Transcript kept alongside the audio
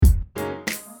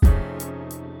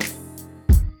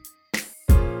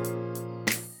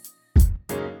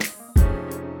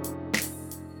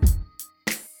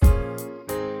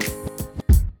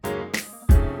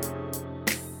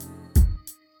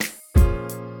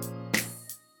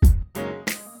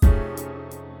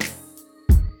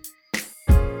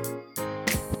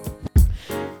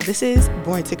This is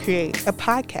Born to Create, a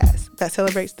podcast that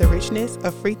celebrates the richness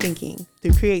of free thinking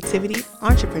through creativity,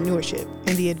 entrepreneurship,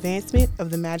 and the advancement of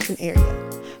the Madison area.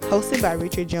 Hosted by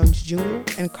Richard Jones Jr.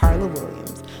 and Carla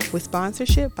Williams, with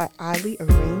sponsorship by Oddly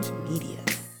Arranged Media.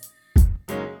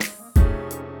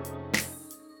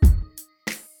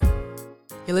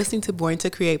 You're listening to Born to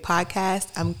Create podcast.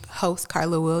 I'm host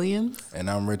Carla Williams. And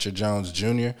I'm Richard Jones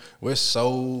Jr. We're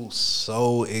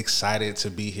so excited to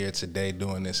be here today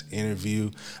doing this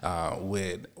interview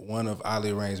with one of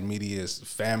Oddly Arranged Media's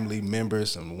family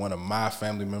members and one of my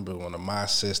family members, one of my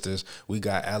sisters. We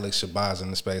got Alex Shabazz in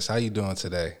the space. How you doing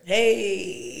today?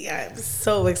 Hey, I'm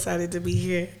so excited to be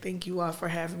here. Thank you all for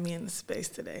having me in the space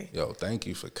today. Yo, thank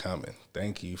you for coming.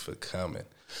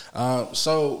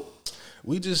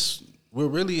 We're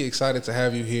really excited to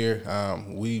have you here.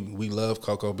 We love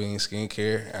Cocoa Bean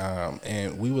Skincare,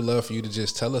 and we would love for you to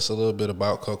just tell us a little bit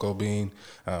about Cocoa Bean,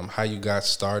 how you got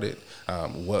started,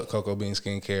 what Cocoa Bean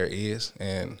Skincare is,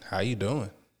 and how you doing.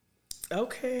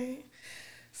 Okay.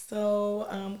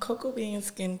 So Cocoa Bean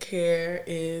Skincare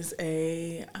is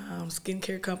a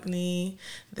skincare company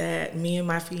that me and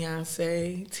my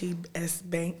fiance, T.S.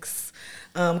 Banks,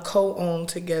 co-own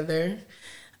together.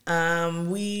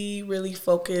 We really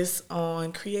focus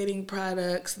on creating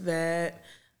products that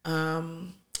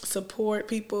support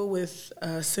people with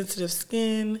sensitive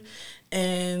skin,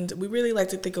 and we really like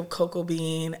to think of Cocoa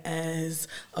Bean as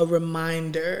a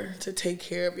reminder to take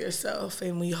care of yourself,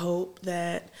 and we hope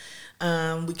that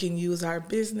we can use our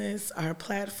business, our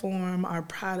platform, our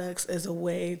products as a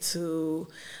way to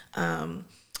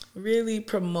really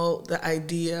promote the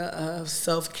idea of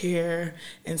self-care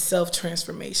and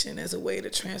self-transformation as a way to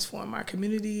transform our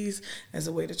communities, as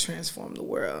a way to transform the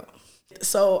world.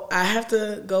 So I have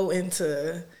to go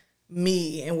into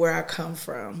me and where I come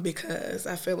from, because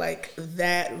I feel like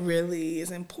that really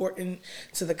is important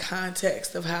to the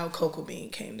context of how Cocoa Bean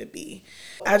came to be.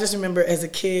 I just remember as a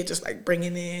kid just like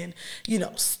bringing in,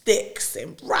 sticks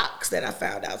and rocks that I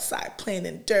found outside, playing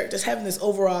in dirt, just having this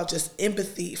overall just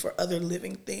empathy for other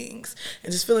living things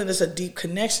and just feeling just a deep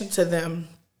connection to them.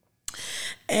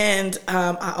 And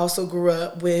I also grew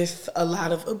up with a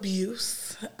lot of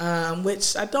abuse,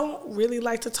 which I don't really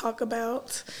like to talk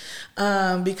about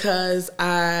because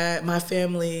my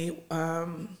family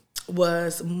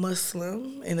was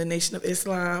Muslim in the Nation of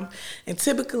Islam, and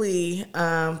typically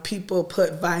people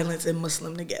put violence and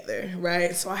Muslim together,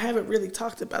 right? So I haven't really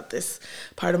talked about this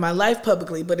part of my life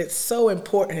publicly, but it's so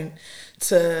important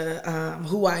to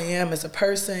who I am as a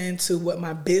person, to what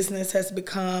my business has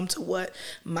become, to what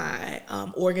my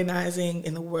organizing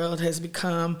in the world has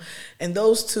become. And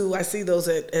those two, I see those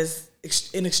as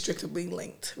inextricably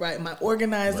linked, right? My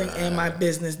organizing and my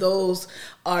business, those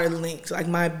are linked. Like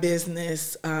my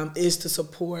business is to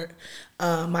support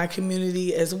my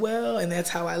community as well, and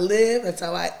that's how I live, that's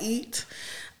how I eat.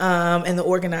 And the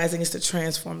organizing is to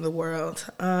transform the world.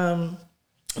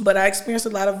 But I experienced a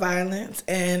lot of violence,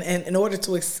 and in order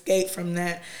to escape from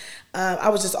that, I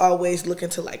was just always looking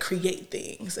to like create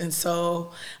things. And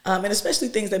so, and especially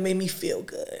things that made me feel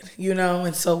good,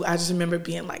 And so I just remember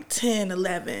being like 10,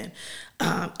 11,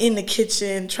 in the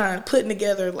kitchen, putting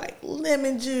together like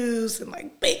lemon juice and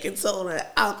like baking soda,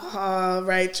 alcohol,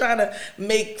 right? Trying to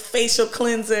make facial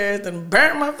cleansers and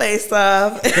burn my face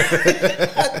off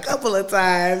a couple of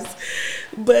times.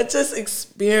 But just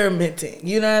experimenting,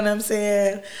 you know what I'm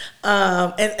saying?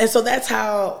 And so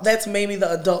that's made me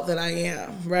the adult that I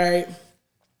am, right?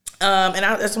 And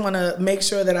I just want to make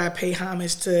sure that I pay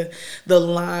homage to the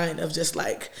line of just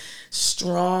like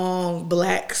strong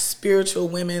Black spiritual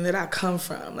women that I come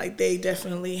from. Like they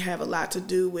definitely have a lot to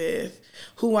do with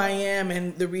who I am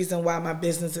and the reason why my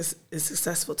business is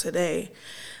successful today.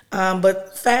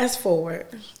 But fast forward.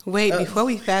 Wait, before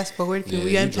we fast forward, can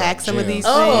we unpack some of these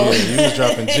things? things? Yeah, you was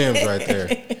dropping gems right there.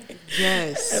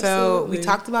 Yes. Absolutely. So we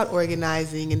talked about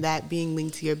organizing and that being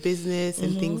linked to your business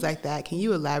and things like that. Can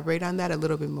you elaborate on that a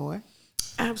little bit more?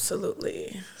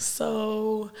 Absolutely.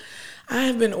 So I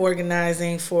have been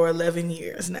organizing for 11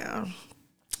 years now.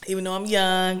 Even though I'm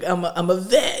young, I'm a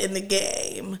vet in the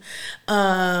game.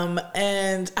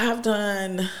 And I've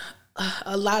done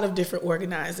a lot of different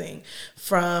organizing,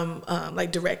 from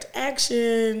like direct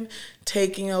action,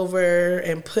 taking over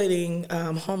and putting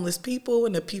homeless people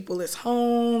into peopleless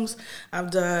homes.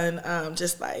 I've done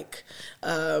just like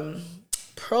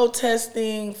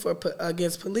protesting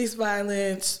against police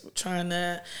violence, trying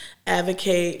to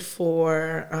advocate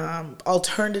for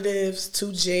alternatives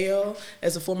to jail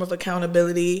as a form of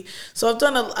accountability. So I've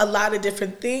done a lot of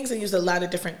different things and used a lot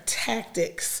of different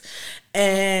tactics.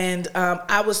 And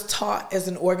I was taught as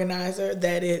an organizer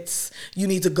that you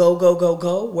need to go,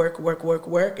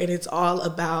 work. And it's all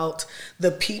about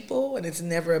the people and it's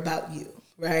never about you.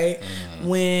 Right?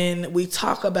 When we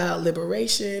talk about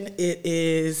liberation, it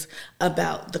is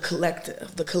about the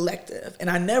collective. And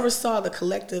I never saw the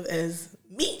collective as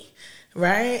me,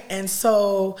 right? And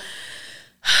so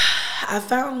I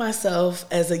found myself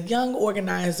as a young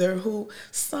organizer who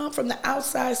some from the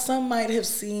outside, some might have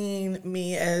seen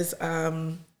me as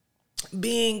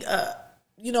being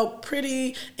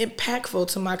pretty impactful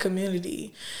to my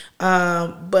community.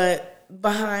 But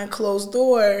behind closed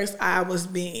doors, I was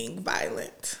being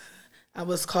violent. I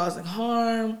was causing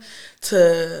harm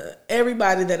to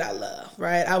everybody that I love,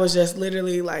 right? I was just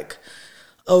literally like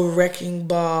a wrecking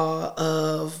ball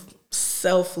of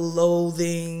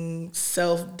self-loathing,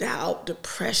 self-doubt,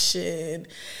 depression,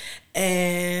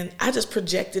 and I just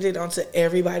projected it onto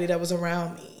everybody that was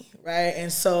around me. Right.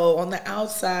 And so on the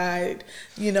outside,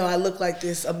 I look like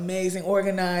this amazing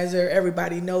organizer.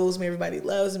 Everybody knows me. Everybody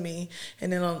loves me.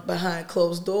 And then behind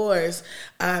closed doors,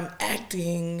 I'm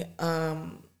acting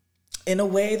in a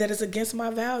way that is against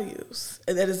my values.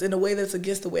 That is in a way that's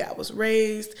against the way I was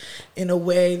raised, in a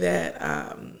way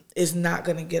that is not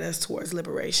going to get us towards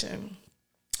liberation.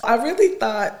 I really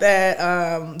thought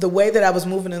that the way that I was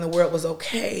moving in the world was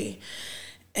okay.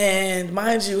 And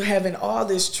mind you, having all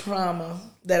this trauma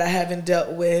that I haven't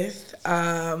dealt with,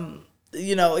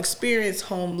 experienced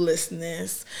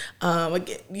homelessness.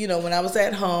 When I was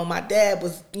at home, my dad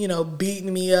was,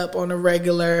 beating me up on a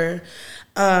regular.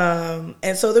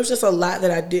 And so there was just a lot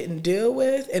that I didn't deal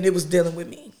with, and it was dealing with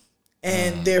me,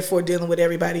 and therefore dealing with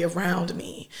everybody around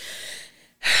me.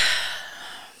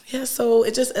 Yeah, so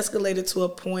it just escalated to a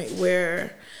point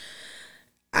where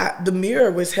the mirror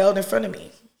was held in front of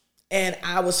me. And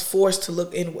I was forced to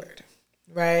look inward,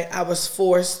 right? I was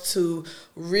forced to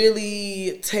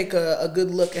really take a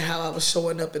good look at how I was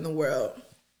showing up in the world.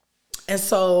 And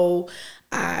so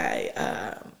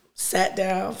I sat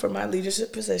down for my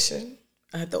leadership position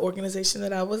at the organization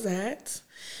that I was at.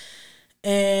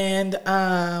 And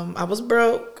I was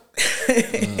broke.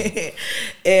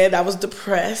 And I was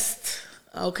depressed,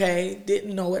 okay?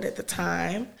 Didn't know it at the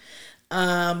time.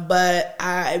 But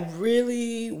I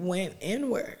really went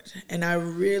inward, and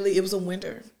it was a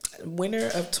winter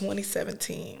of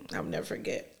 2017. I'll never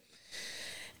forget.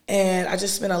 And I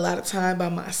just spent a lot of time by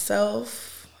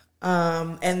myself.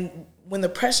 And when the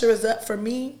pressure is up for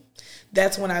me,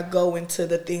 that's when I go into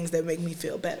the things that make me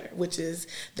feel better, which is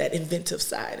that inventive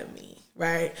side of me.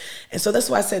 Right. And so that's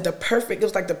why I said it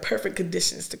was like the perfect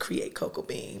conditions to create Cocoa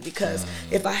Bean, because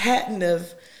if I hadn't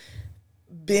have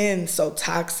been so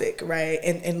toxic, right,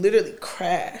 and literally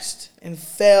crashed and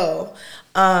fell,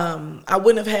 I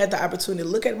wouldn't have had the opportunity to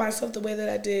look at myself the way that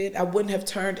I did. I wouldn't have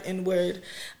turned inward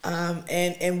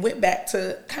and went back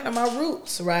to kind of my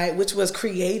roots, right, which was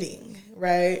creating,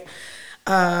 right.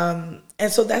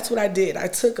 And so that's what I did. I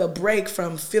took a break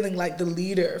from feeling like the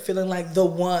leader, feeling like the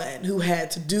one who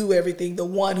had to do everything, the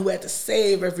one who had to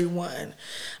save everyone,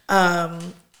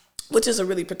 which is a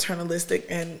really paternalistic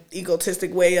and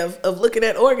egotistic way of looking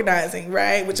at organizing,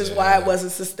 right? Which is why it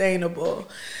wasn't sustainable.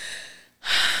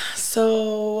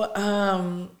 So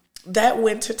that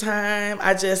winter time,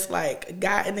 I just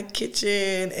got in the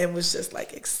kitchen and was just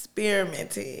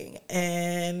experimenting,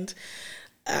 and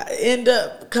I end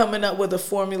up coming up with a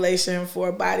formulation for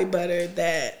a body butter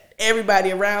that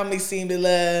everybody around me seemed to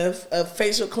love, a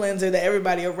facial cleanser that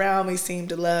everybody around me seemed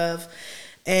to love.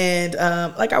 And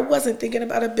I wasn't thinking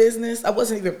about a business. I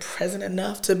wasn't even present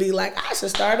enough to be like, I should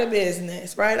start a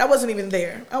business, right? I wasn't even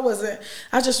there.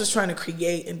 I just was trying to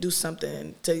create and do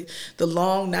something to the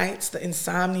long nights, the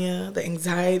insomnia, the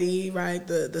anxiety, right?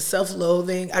 The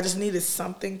self-loathing. I just needed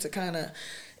something to kind of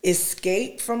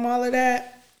escape from all of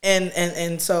that.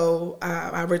 And so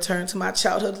I returned to my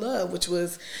childhood love, which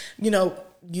was,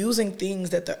 using things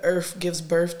that the earth gives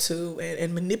birth to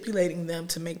and manipulating them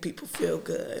to make people feel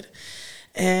good.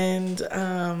 And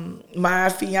my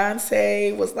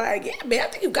fiance was like, yeah, man, I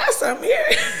think you got something here.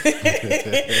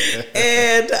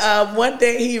 And one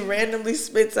day he randomly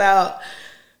spits out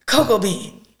Cocoa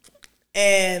Bean.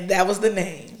 And that was the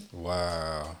name.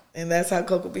 Wow. And that's how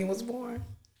Cocoa Bean was born.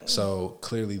 So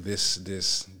clearly this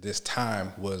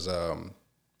time was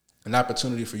an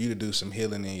opportunity for you to do some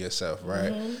healing in yourself,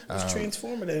 right? It was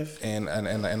transformative. And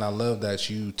I love that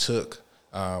you took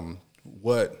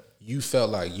what you felt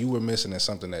like you were missing as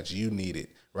something that you needed,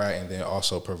 right? And then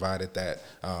also provided that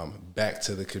back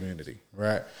to the community,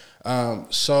 right?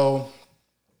 So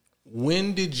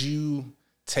when did you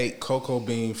take Cocoa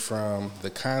Bean from the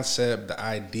concept, the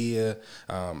idea,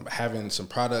 having some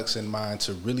products in mind,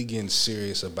 to really getting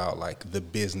serious about like the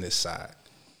business side?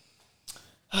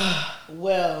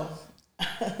 Well,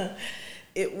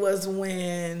 it was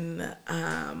when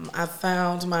I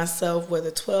found myself with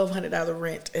a $1,200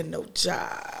 rent and no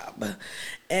job,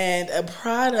 and a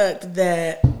product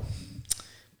that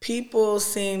people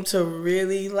seem to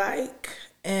really like.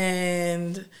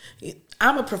 And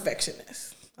I'm a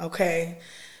perfectionist, okay?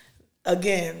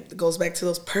 Again, it goes back to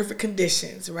those perfect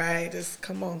conditions, right? Just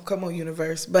come on,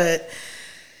 universe. But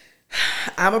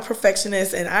I'm a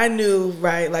perfectionist, and I knew,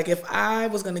 right, like if I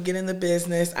was going to get in the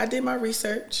business, I did my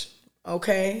research,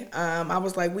 okay? I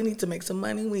was like, we need to make some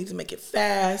money. We need to make it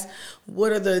fast.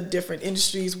 What are the different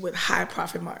industries with high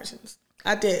profit margins?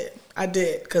 I did,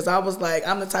 because I was like,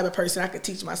 I'm the type of person I could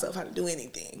teach myself how to do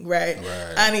anything, right?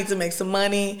 I need to make some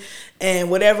money,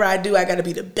 and whatever I do, I got to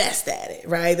be the best at it,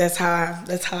 right? That's how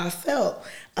I felt.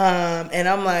 And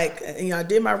I'm like, I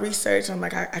did my research. I'm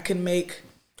like, I can make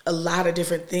a lot of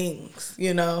different things,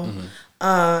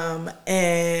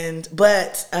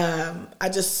 But I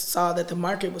just saw that the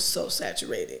market was so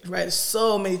saturated, right? There's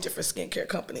so many different skincare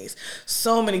companies,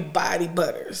 so many body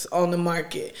butters on the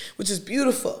market, which is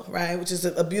beautiful, right? Which is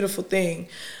a beautiful thing.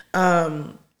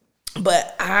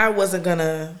 But I wasn't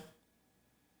gonna,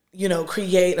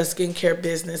 create a skincare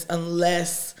business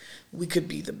unless we could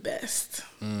be the best.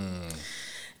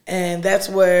 And that's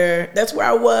where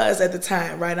I was at the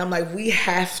time, right? I'm like, we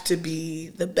have to be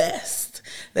the best.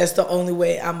 That's the only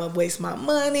way I'm gonna waste my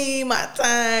money, my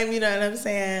time, you know what I'm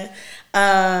saying?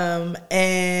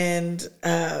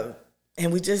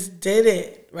 And we just did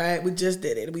it, right? We just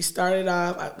did it. We started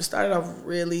off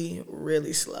really,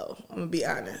 really slow. I'm gonna be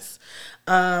honest.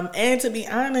 And to be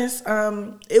honest,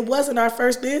 it wasn't our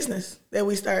first business that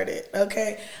we started,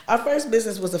 okay? Our first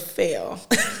business was a fail.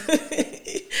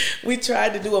 We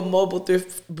tried to do a mobile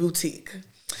thrift boutique.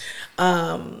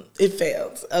 It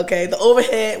failed, okay? The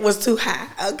overhead was too high,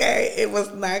 okay? It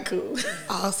was not cool.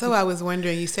 Also, I was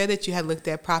wondering, you said that you had looked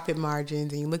at profit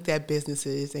margins and you looked at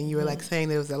businesses, and you were like saying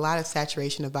there was a lot of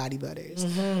saturation of body butters.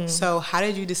 So how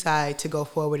did you decide to go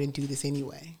forward and do this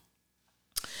anyway?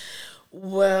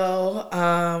 Well,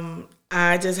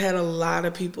 I just had a lot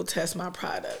of people test my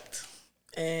product.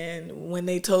 And when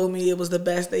they told me it was the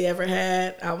best they ever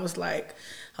had, I was like,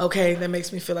 okay, that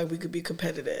makes me feel like we could be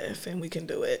competitive and we can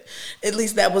do it. At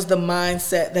least that was the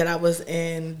mindset that I was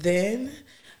in then.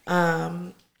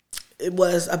 It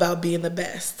was about being the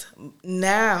best.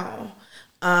 Now,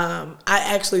 I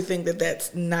actually think that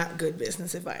that's not good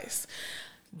business advice.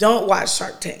 Don't watch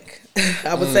Shark Tank.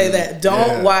 I would say that.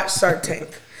 Don't watch Shark Tank.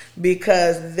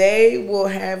 Because they will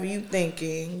have you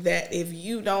thinking that if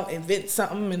you don't invent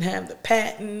something and have the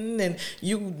patent and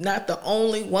you not the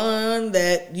only one,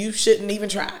 that you shouldn't even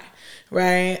try,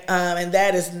 right? And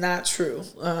that is not true.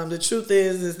 The truth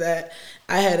is that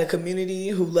I had a community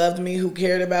who loved me, who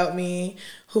cared about me,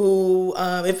 who,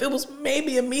 if it was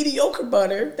maybe a mediocre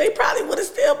butter, they probably would have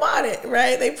still bought it,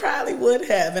 right? They probably would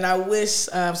have. And I wish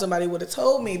somebody would have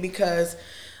told me, because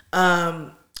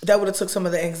that would have took some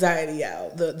of the anxiety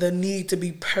out, the need to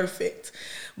be perfect.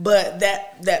 But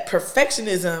that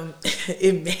perfectionism,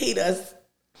 it made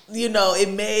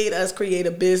us create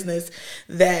a business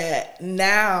that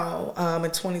now,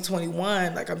 in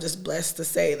 2021, like, I'm just blessed to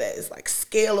say that it's like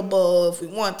scalable if we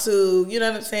want to, you know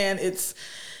what I'm saying? It's,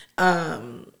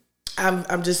 I'm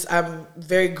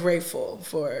very grateful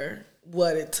for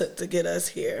what it took to get us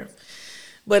here.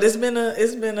 But it's been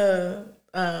a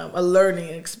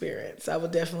learning experience. I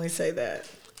would definitely say that.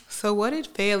 So what did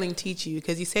failing teach you?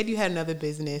 Because you said you had another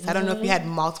business. I don't know if you had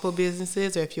multiple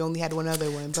businesses or if you only had one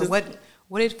other one. But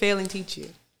what did failing teach you?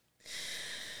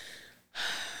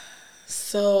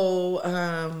 So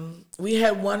we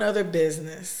had one other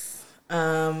business.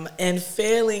 And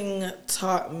failing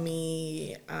taught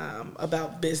me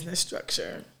about business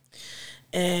structure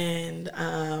and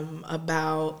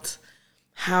about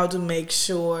how to make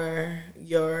sure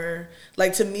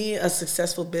to me, a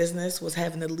successful business was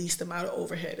having the least amount of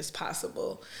overhead as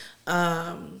possible.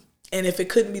 And if it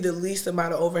couldn't be the least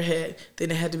amount of overhead, then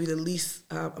it had to be the least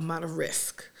amount of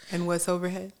risk. And what's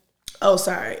overhead? Oh,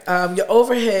 sorry. Your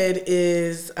overhead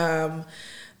is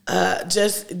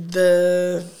just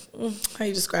how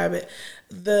you describe it?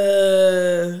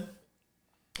 The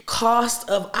cost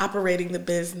of operating the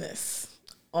business.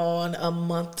 on a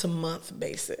month-to-month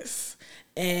basis.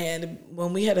 And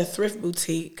when we had a thrift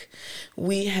boutique,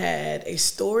 we had a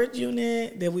storage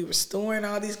unit that we were storing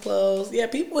all these clothes. Yeah,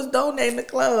 people was donating the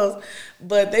clothes,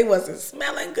 but they wasn't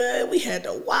smelling good. We had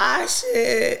to wash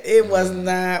it. It was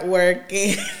not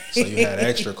working. So you had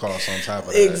extra costs on top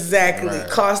of that. Exactly. Right.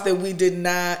 Costs that we did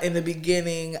not in the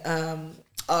beginning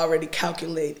already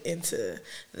calculate into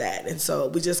that. And so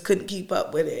we just couldn't keep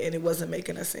up with it, and it wasn't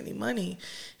making us any money.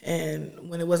 And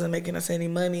when it wasn't making us any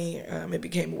money, it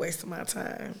became a waste of my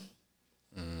time.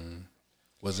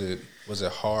 Was it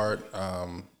hard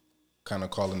kind of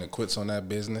calling it quits on that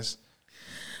business?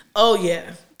 Oh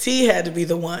yeah. T had to be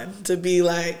the one to be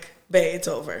like, babe, it's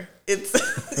over. It's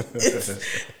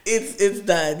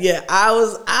done. Yeah.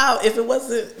 If it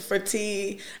wasn't for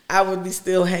T, I would be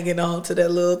still hanging on to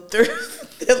that little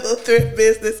thrift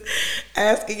business,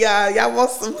 asking y'all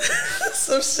want some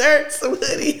shirts, some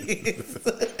hoodies.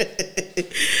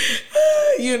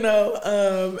 You know,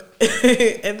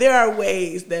 and there are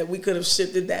ways that we could have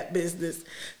shifted that business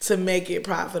to make it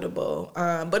profitable.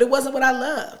 But it wasn't what I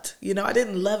loved. You know, I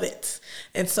didn't love it.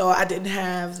 And so I didn't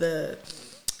have the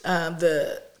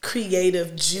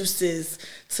creative juices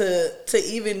to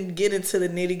even get into the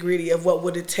nitty gritty of what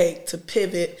would it take to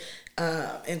pivot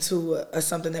into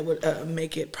something that would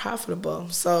make it profitable.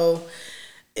 So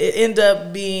it ended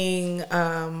up being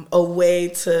a way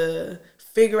to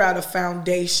figure out a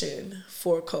foundation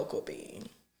for Cocoa Bean.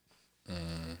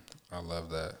 I love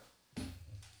that.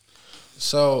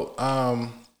 So,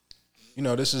 you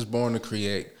know, this is Born to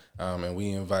Create, and we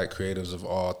invite creatives of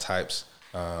all types.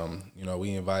 You know,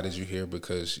 we invited you here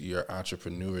because your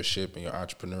entrepreneurship and your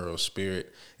entrepreneurial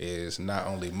spirit is not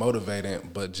only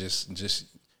motivating, but just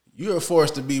you're a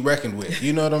force to be reckoned with.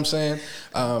 You know what I'm saying?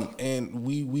 And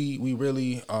we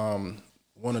really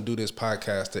want to do this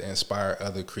podcast to inspire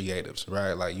other creatives,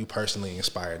 right? Like you personally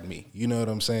inspired me. You know what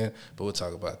I'm saying? But we'll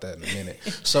talk about that in a minute.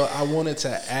 So I wanted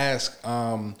to ask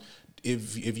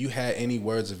if you had any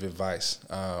words of advice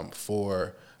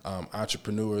for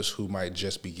entrepreneurs who might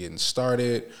just be getting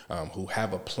started, who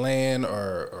have a plan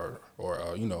or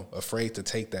you know, afraid to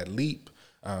take that leap.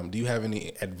 Do you have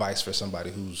any advice for somebody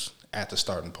who's at the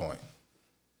starting point?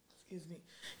 Excuse me.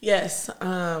 Yes.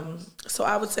 So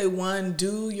I would say, one,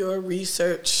 do your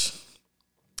research.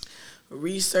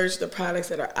 Research the products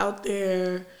that are out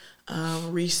there.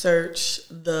 Research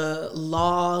the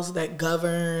laws that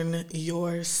govern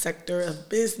your sector of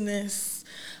business.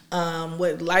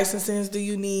 What licenses do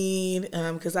you need?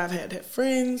 Because I've had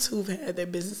friends who've had their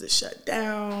businesses shut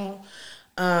down.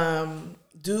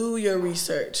 Do your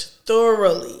research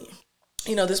thoroughly.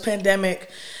 You know, this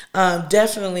pandemic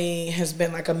definitely has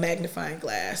been like a magnifying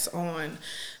glass on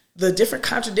the different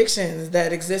contradictions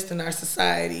that exist in our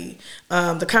society,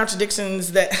 the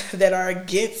contradictions that are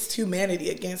against humanity,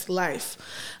 against life.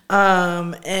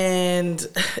 And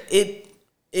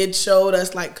it showed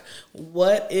us like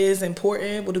what is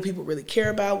important, what do people really care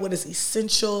about, what is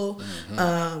essential,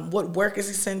 what work is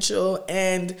essential,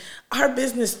 and our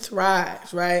business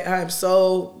thrives, right? I'm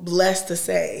so blessed to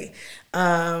say,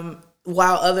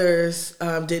 while others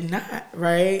did not,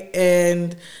 right?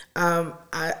 And I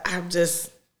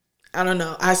don't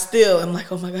know. I still am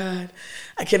like, oh my God,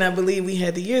 I cannot believe we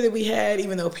had the year that we had,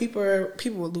 even though people were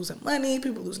losing money,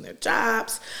 people were losing their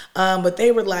jobs. But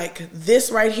they were like, this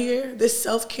right here, this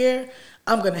self-care,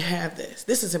 I'm going to have this.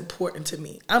 This is important to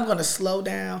me. I'm going to slow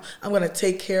down. I'm going to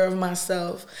take care of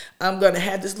myself. I'm going to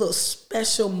have this little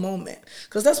special moment.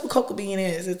 Because that's what Cocoa Bean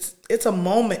is. It's a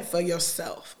moment for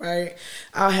yourself, right?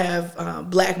 I'll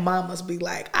have black mamas be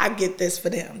like, I get this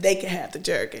for them. They can have the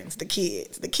Jergens, the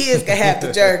kids. The kids can have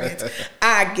the Jergens.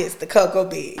 I get the Cocoa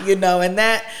Bean, you know? And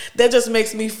that just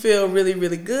makes me feel really,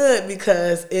 really good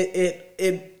because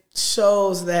it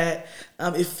shows that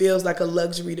it feels like a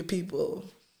luxury to people.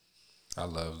 I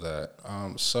love that.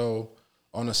 So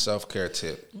on a self-care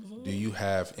tip, do you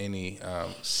have any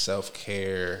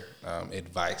self-care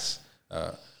advice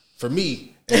for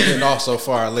me and also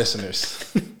for our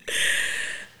listeners?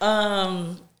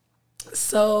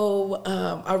 So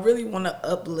I really want to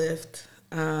uplift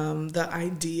the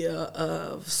idea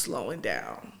of slowing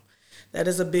down. That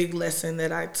is a big lesson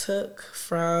that I took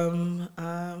from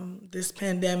this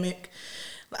pandemic.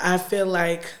 I feel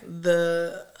like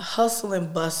the hustle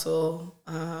and bustle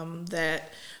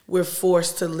that we're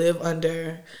forced to live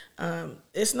under,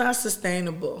 it's not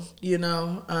sustainable, you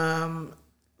know.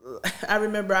 I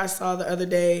remember I saw the other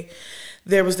day,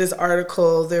 there was this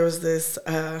article, there was this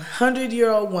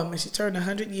 100-year-old woman, she turned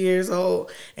 100 years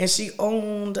old, and she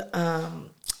owned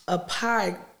a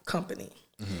pie company.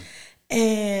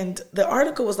 And the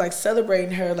article was like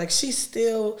celebrating her, like she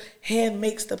still hand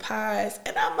makes the pies.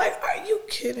 And I'm like, are you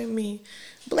kidding me?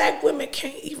 Black women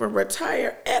can't even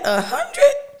retire at 100?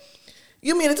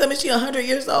 You mean to tell me she 100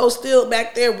 years old, still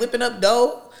back there whipping up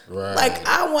dough? Right. Like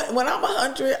when I'm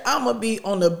 100, I'm gonna be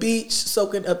on the beach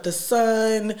soaking up the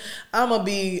sun. I'm gonna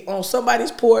be on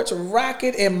somebody's porch,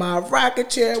 rocking in my rocking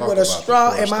chair with a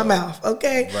straw in my mouth.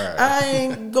 Okay, right. I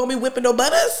ain't gonna be whipping no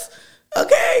butters.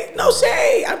 Okay, no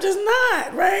shade. I'm just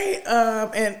not, right.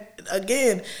 And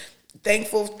again,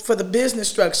 thankful for the business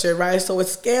structure, right? So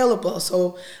it's scalable.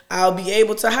 So I'll be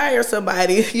able to hire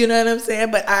somebody. You know what I'm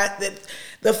saying? But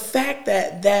the fact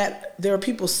that there are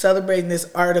people celebrating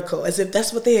this article as if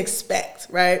that's what they expect,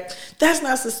 right? That's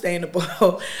not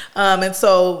sustainable. And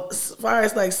so as far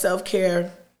as like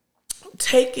self-care,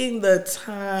 taking the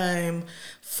time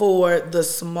for the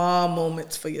small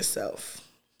moments for yourself.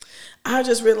 I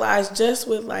just realized just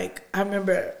with like, I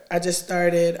remember I just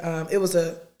started, it was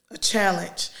a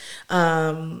challenge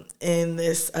in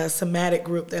this somatic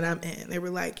group that I'm in. They were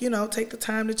like, take the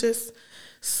time to just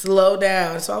slow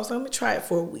down. So I was like, let me try it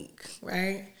for a week,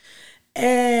 right?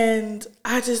 And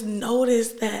I just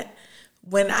noticed that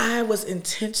when I was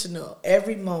intentional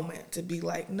every moment to be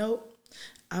like, nope,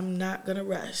 I'm not going to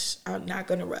rush. I'm not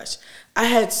going to rush. I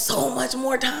had so much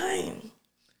more time.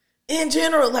 In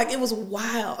general, like it was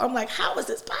wild. I'm like, how is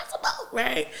this possible,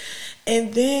 right?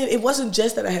 And then it wasn't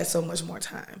just that I had so much more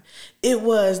time. It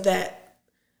was that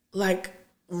like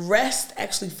rest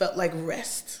actually felt like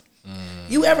rest.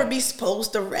 You ever be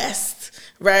supposed to rest,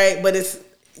 right? But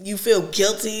you feel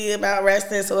guilty about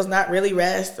resting, so it's not really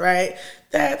rest, right?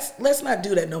 Let's not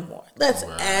do that no more. Let's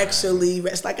actually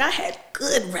rest. Like I had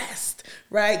good rest,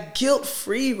 right?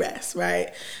 Guilt-free rest,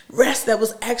 right? Rest that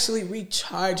was actually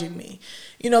recharging me.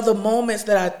 The moments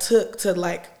that I took to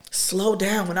like slow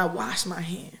down when I washed my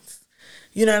hands.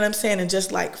 You know what I'm saying? And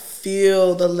just like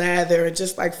feel the lather and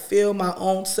just like feel my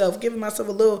own self, giving myself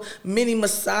a little mini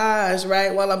massage,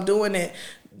 right? While I'm doing it.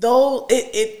 Though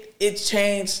it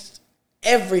changed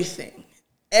everything,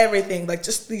 like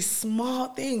just these small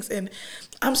things. And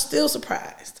I'm still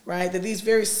surprised, right? That these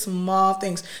very small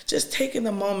things, just taking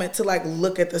the moment to like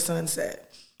look at the sunset,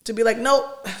 to be like,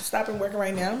 nope, stopping working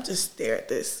right now. Just stare at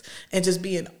this and just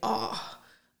be in awe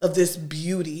of this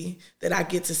beauty that I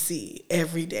get to see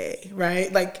every day,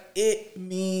 right? Like it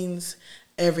means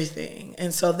everything.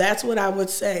 And so that's what I would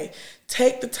say.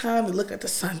 Take the time to look at the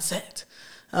sunset.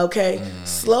 Okay?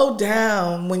 Slow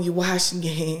down when you're washing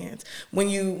your hands, when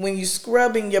you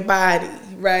scrubbing your body,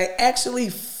 right? Actually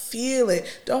feel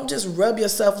it. Don't just rub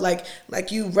yourself like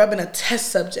you rubbing a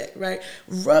test subject, right?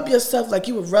 Rub yourself like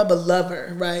you would rub a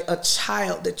lover, right? A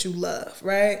child that you love,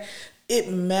 right? It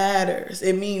matters.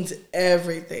 It means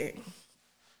everything.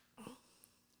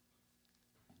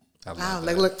 Wow,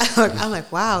 I'm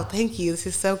like, wow, thank you. This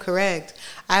is so correct.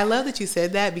 I love that you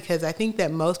said that because I think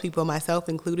that most people, myself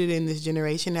included in this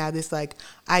generation, have this like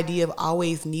idea of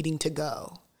always needing to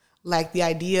go. Like the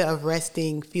idea of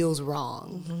resting feels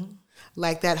wrong. Mm-hmm.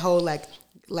 Like that whole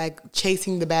like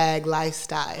chasing the bag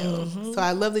lifestyle. Mm-hmm. So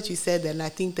I love that you said that. And I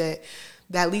think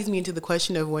that leads me into the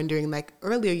question of wondering, like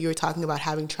earlier you were talking about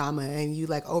having trauma and you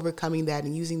like overcoming that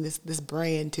and using this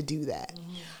brand to do that.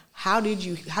 Mm-hmm. How did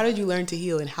you learn to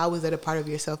heal and how was that a part of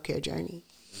your self-care journey?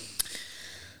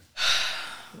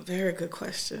 Very good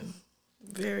question.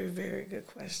 Very, very good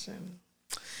question.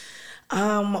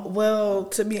 Well,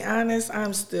 to be honest,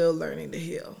 I'm still learning to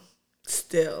heal.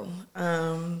 Still.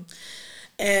 And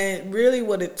really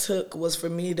what it took was for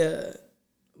me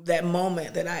that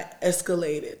moment that I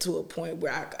escalated to a point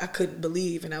where I couldn't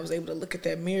believe and I was able to look at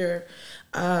that mirror.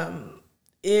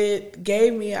 It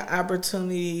gave me an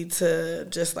opportunity to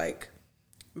just like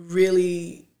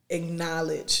really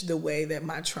acknowledge the way that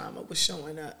my trauma was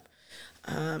showing up.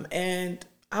 And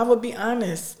I will be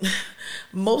honest,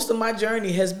 most of my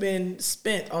journey has been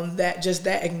spent on that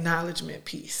acknowledgement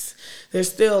piece.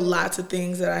 There's still lots of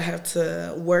things that I have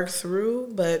to work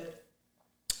through, but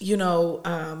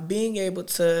being able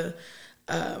to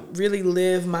really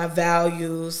live my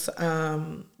values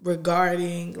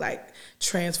regarding like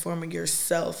transforming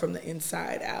yourself from the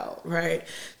inside out, right?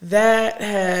 That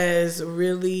has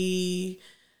really,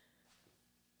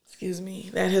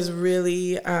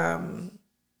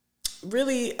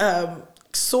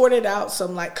 sorted out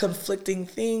some like conflicting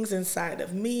things inside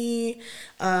of me.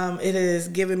 It has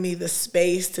given me the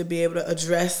space to be able to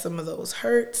address some of those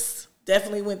hurts.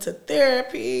 Definitely went to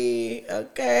therapy.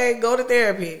 Okay, go to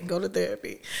therapy.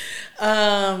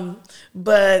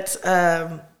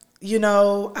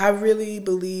 I really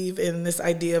believe in this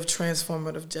idea of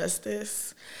transformative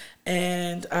justice.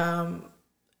 And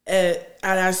And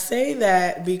I say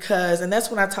that because, and that's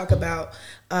when I talk about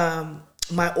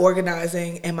my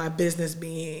organizing and my business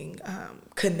being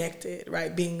connected,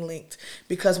 right, being linked.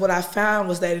 Because what I found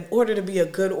was that in order to be a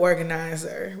good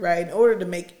organizer, right, in order to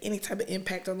make any type of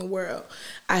impact on the world,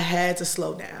 I had to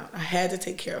slow down. I had to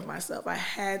take care of myself. I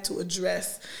had to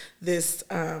address this,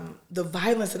 the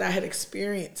violence that I had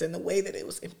experienced and the way that it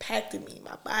was impacting me,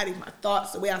 my body, my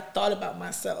thoughts, the way I thought about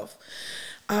myself.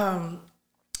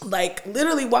 Like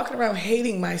literally walking around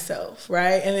hating myself,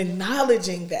 right? And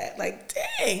acknowledging that, like,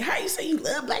 dang, how you say you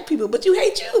love black people, but you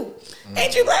hate you?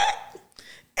 Ain't you black?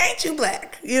 Ain't you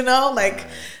black? You know, like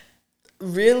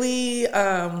really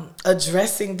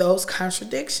addressing those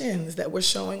contradictions that were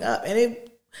showing up. And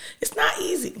it's not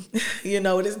easy. You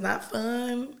know, it is not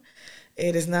fun.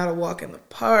 It is not a walk in the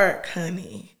park,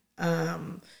 honey.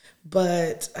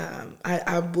 But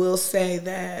I will say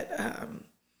that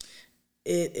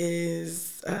it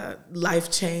is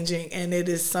life-changing, and it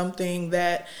is something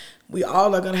that we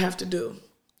all are going to have to do.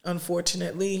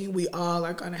 Unfortunately, we all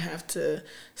are going to have to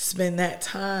spend that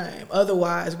time.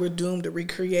 Otherwise, we're doomed to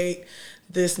recreate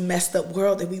this messed up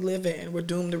world that we live in. We're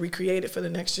doomed to recreate it for the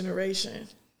next generation.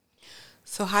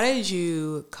 So how did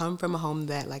you come from a home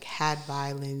that like had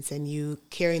violence and you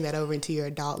carrying that over into your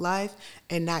adult life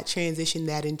and not transition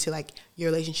that into like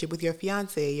your relationship with your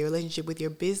fiance, your relationship with your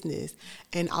business,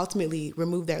 and ultimately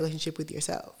remove that relationship with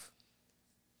yourself?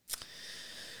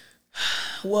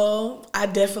 Well, I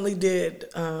definitely did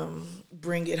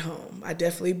bring it home. I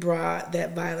definitely brought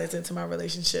that violence into my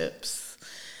relationships.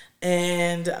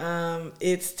 And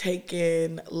it's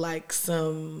taken like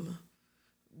some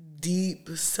deep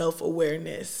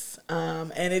self-awareness.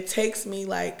 And it takes me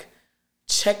like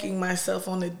checking myself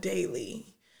on a daily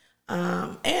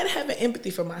and having empathy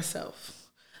for myself.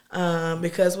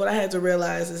 Because what I had to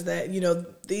realize is that, you know,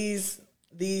 these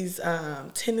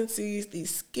tendencies,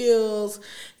 these skills,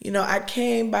 you know, I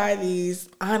came by these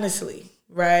honestly,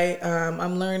 right?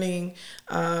 I'm learning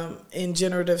in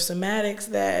generative somatics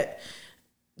that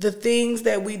the things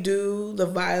that we do, the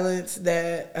violence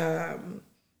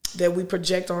that we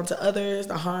project onto others,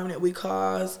 the harm that we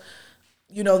cause,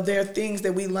 you know, they're things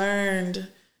that we learned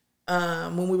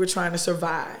when we were trying to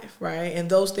survive, right? And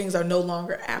those things are no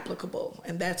longer applicable,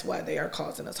 and that's why they are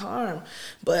causing us harm.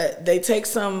 But they take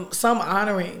some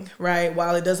honoring, right?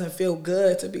 While it doesn't feel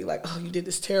good to be like, oh, you did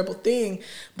this terrible thing,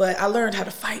 but I learned how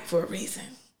to fight for a reason.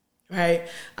 Right?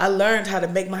 I learned how to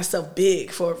make myself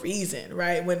big for a reason,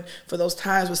 right? For those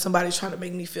times when somebody's trying to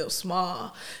make me feel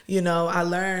small, you know, I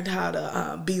learned how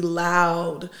to be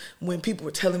loud when people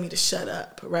were telling me to shut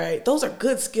up, right? Those are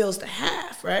good skills to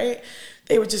have, right?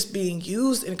 They were just being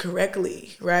used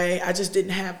incorrectly, right? I just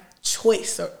didn't have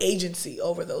choice or agency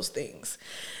over those things.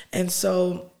 And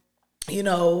so, you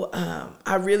know,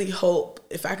 I really hope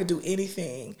if I could do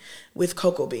anything with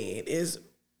Cocoa Bean is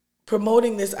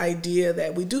promoting this idea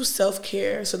that we do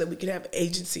self-care so that we can have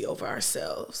agency over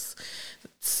ourselves.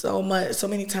 So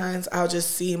many times I'll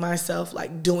just see myself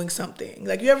like doing something.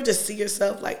 Like, you ever just see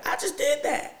yourself like, I just did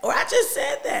that, or I just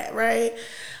said that, right?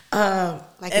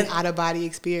 Like an out-of-body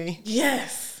experience.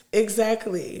 Yes,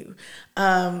 exactly.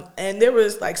 And there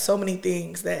was like so many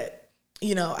things that,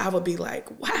 you know, I would be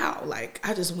like, wow, like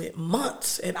I just went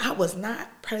months and I was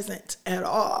not present at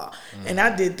all. And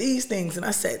I did these things and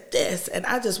I said this and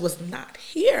I just was not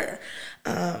here.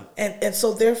 And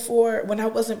so therefore, when I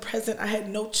wasn't present, I had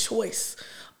no choice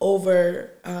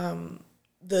over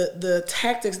the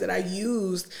tactics that I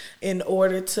used in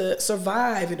order to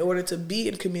survive, in order to be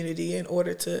in community, in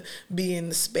order to be in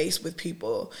the space with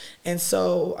people. And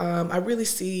so I really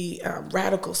see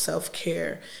radical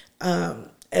self-care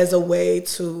as a way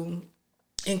to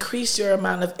increase your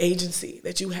amount of agency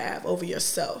that you have over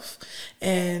yourself.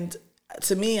 And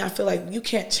to me, I feel like you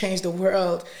can't change the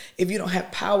world if you don't have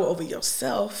power over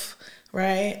yourself,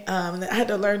 right? And I had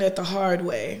to learn that the hard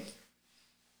way.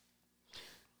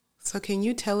 So can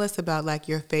you tell us about like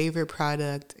your favorite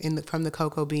product from the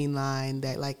Cocoa Bean line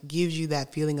that like gives you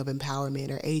that feeling of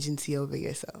empowerment or agency over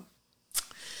yourself?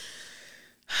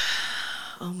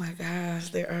 Oh my gosh,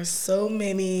 there are so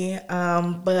many.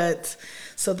 But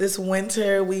so this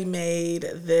winter we made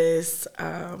this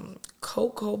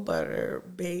cocoa butter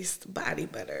based body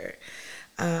butter.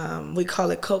 We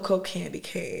call it cocoa candy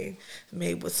cane,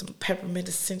 made with some peppermint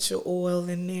essential oil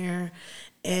in there.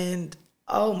 And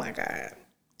oh my God,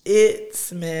 it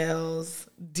smells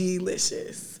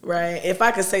delicious, right? If I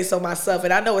could say so myself,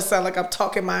 and I know it sounds like I'm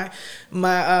talking my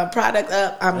product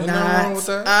up. I'm not.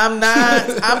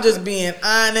 I'm just being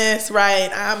honest, right?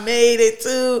 I made it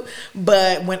too,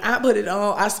 but when I put it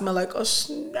on, I smell like a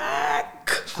snack.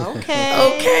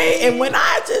 Okay. And when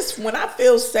I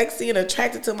feel sexy and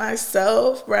attracted to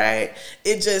myself, right,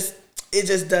 it just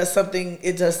does something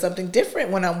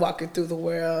different when I'm walking through the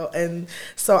world. And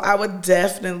so I would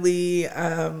definitely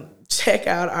check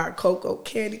out our cocoa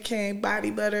candy cane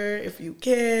body butter if you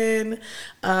can.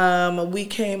 We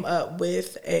came up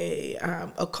with a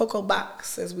cocoa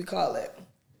box, as we call it,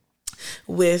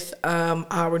 with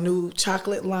our new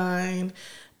chocolate line.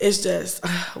 It's just,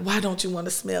 why don't you want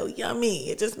to smell yummy?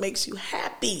 It just makes you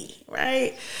happy,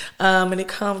 right? And it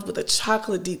comes with a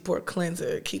chocolate deep pore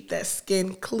cleanser. Keep that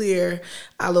skin clear,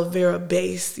 aloe vera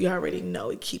base. You already know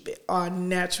it. Keep it all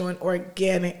natural and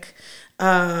organic.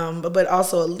 But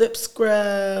also a lip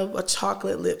scrub, a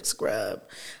chocolate lip scrub.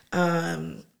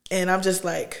 And I'm just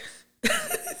like,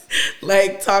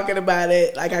 like talking about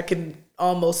it, like I can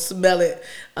almost smell it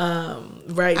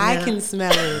right now. I can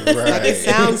smell it. Right. Like, it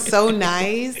sounds so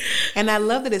nice. And I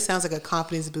love that it sounds like a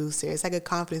confidence booster. It's like a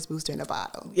confidence booster in a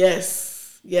bottle.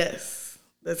 Yes.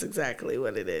 That's exactly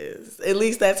what it is. At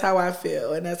least that's how I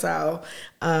feel. And that's how,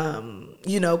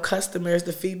 customers,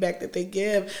 the feedback that they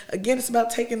give. Again, it's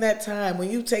about taking that time. When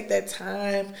you take that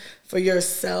time for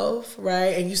yourself,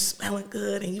 right, and you smelling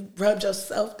good and you rubbed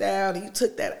yourself down and you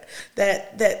took that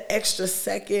extra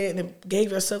second and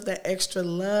gave yourself that extra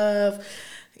love,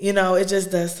 it just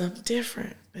does something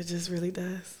different. It just really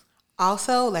does.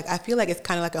 Also, like, I feel like it's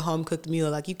kind of like a home-cooked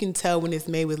meal. Like, you can tell when it's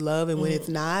made with love and when it's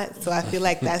not. So I feel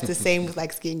like that's the same with,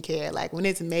 like, skincare. Like, when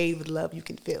it's made with love, you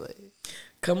can feel it.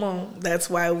 Come on. That's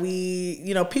why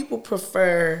people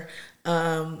prefer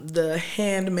the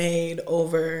handmade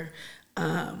over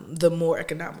the more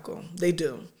economical. They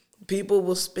do. People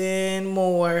will spend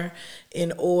more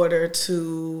in order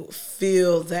to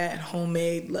feel that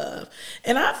homemade love.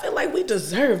 And I feel like we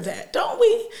deserve that, don't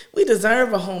we? We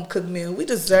deserve a home-cooked meal. We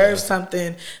deserve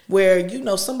something where,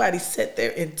 somebody set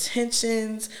their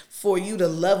intentions for you to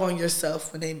love on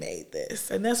yourself when they made this.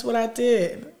 And that's what I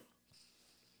did.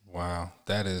 Wow,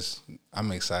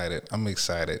 I'm excited.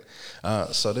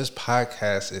 So this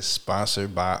podcast is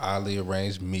sponsored by Ali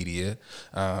Arranged Media.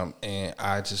 And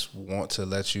I just want to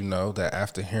let you know that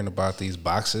after hearing about these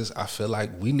boxes, I feel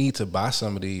like we need to buy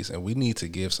some of these and we need to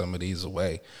give some of these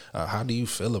away. How do you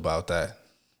feel about that?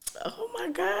 Oh my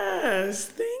gosh,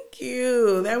 thank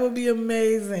you. That would be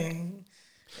amazing.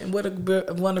 And what a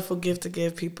wonderful gift to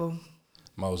give people.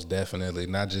 Most definitely.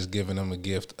 Not just giving them a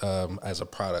gift as a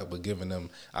product, but giving them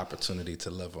opportunity to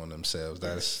love on themselves.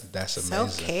 That's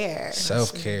amazing.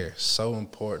 Self-care. So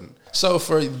important. So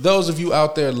for those of you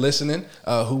out there listening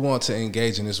who want to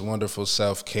engage in this wonderful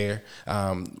self-care,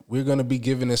 we're going to be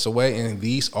giving this away, and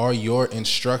these are your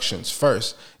instructions.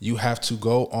 First, you have to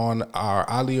go on our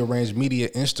Ali Arranged Media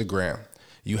Instagram.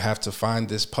 You have to find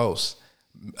this post.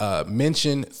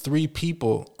 Mention 3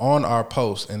 people on our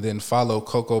post and then follow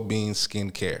Cocoa Beans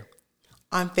Skincare.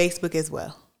 On Facebook as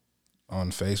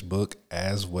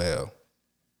well.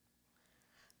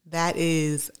 That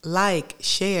is like,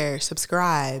 share,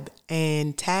 subscribe,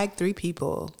 and tag 3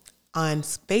 people on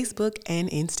Facebook and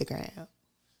Instagram.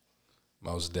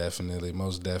 Most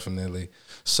definitely.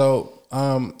 So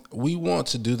we want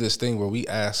to do this thing where we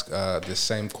ask the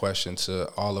same question to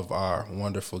all of our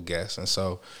wonderful guests. And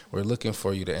so we're looking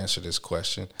for you to answer this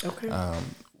question. Okay.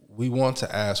 We want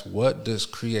to ask, what does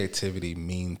creativity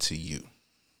mean to you?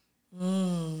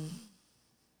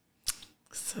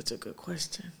 Such a good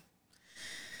question.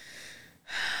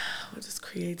 What does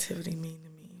creativity mean to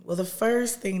me? Well, the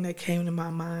first thing that came to my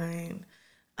mind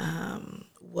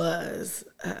was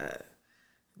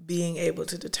being able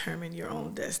to determine your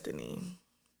own destiny.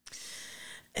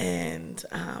 And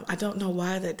I don't know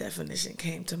why that definition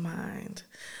came to mind,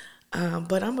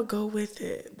 but I'm going to go with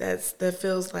it. That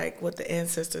feels like what the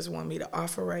ancestors want me to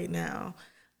offer right now.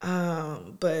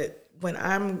 But when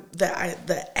I'm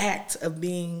the act of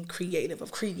being creative,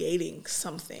 of creating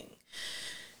something,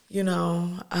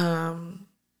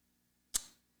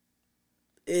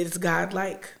 it's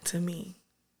godlike to me.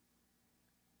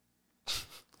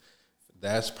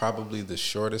 That's probably the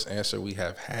shortest answer we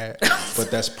have had,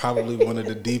 but that's probably one of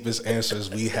the deepest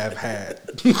answers we have had.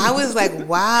 I was like,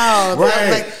 wow. Right.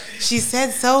 Like, she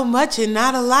said so much and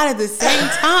not a lot at the same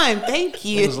time. Thank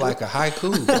you. It was like a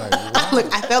haiku. Like, wow.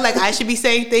 Look, I felt like I should be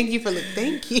saying thank you for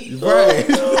thank you. Right.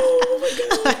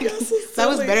 Oh my God, so that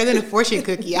was better than a fortune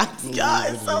cookie. Honestly.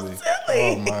 God, it's so silly.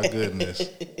 Oh my goodness.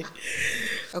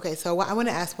 Okay, so I want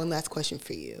to ask one last question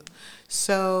for you.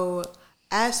 So,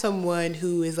 as someone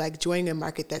who is like joining a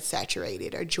market that's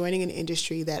saturated or joining an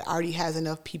industry that already has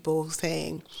enough people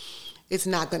saying it's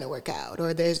not going to work out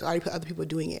or there's already other people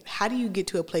doing it, how do you get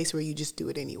to a place where you just do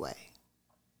it anyway?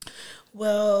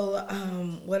 Well,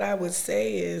 what I would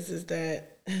say is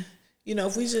that,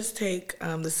 if we just take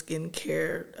the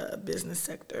skincare business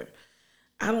sector,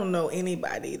 I don't know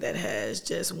anybody that has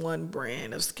just one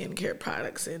brand of skincare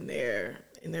products in their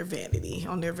vanity,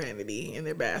 in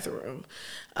their bathroom.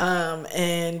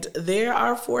 And there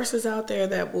are forces out there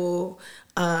that will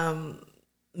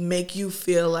make you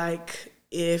feel like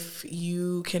if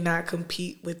you cannot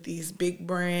compete with these big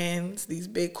brands, these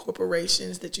big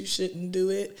corporations, that you shouldn't do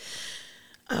it.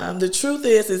 The truth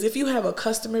is if you have a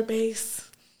customer base,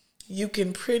 you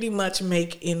can pretty much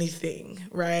make anything,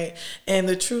 right? And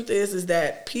the truth is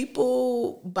that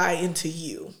people buy into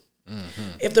you.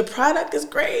 Mm-hmm. If the product is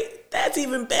great, that's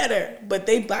even better, but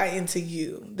they buy into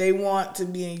you. They want to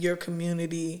be in your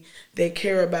community. They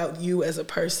care about you as a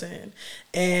person.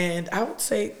 And I would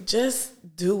say just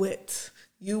do it.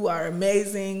 You are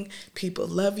amazing. People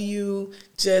love you.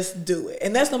 Just do it.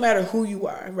 And that's no matter who you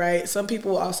are, right? Some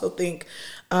people also think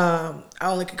I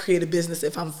only can create a business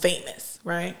if I'm famous,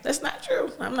 right? That's not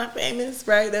true. I'm not famous,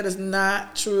 right? That is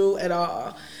not true at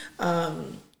all.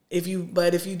 If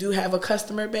you do have a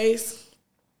customer base,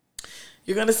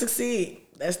 you're going to succeed.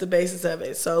 That's the basis of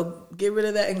it. So get rid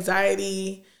of that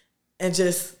anxiety and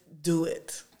just do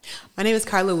it. My name is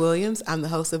Carla Williams. I'm the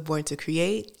host of Born to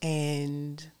Create,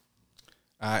 and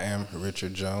I am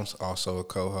Richard Jones, also a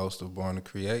co-host of Born to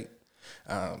Create.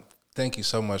 Thank you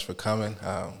so much for coming.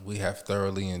 We have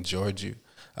thoroughly enjoyed you.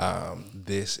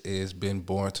 This has been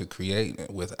Born to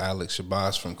Create with Alex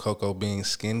Shabazz from Cocoa Bean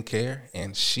Skincare,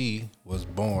 and she was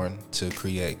born to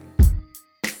create.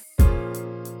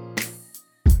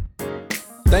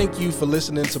 Thank you for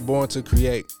listening to Born to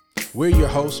Create. We're your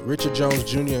hosts, Richard Jones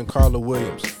Jr. and Carla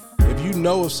Williams. If you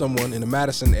know of someone in the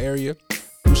Madison area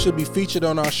who should be featured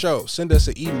on our show, send us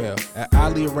an email at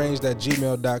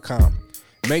aliarranged@gmail.com.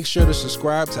 Make sure to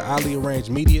subscribe to Ali Arranged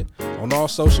Media on all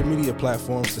social media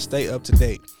platforms to stay up to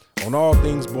date on all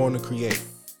things Born to Create.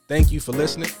 Thank you for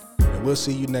listening, and we'll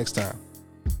see you next time.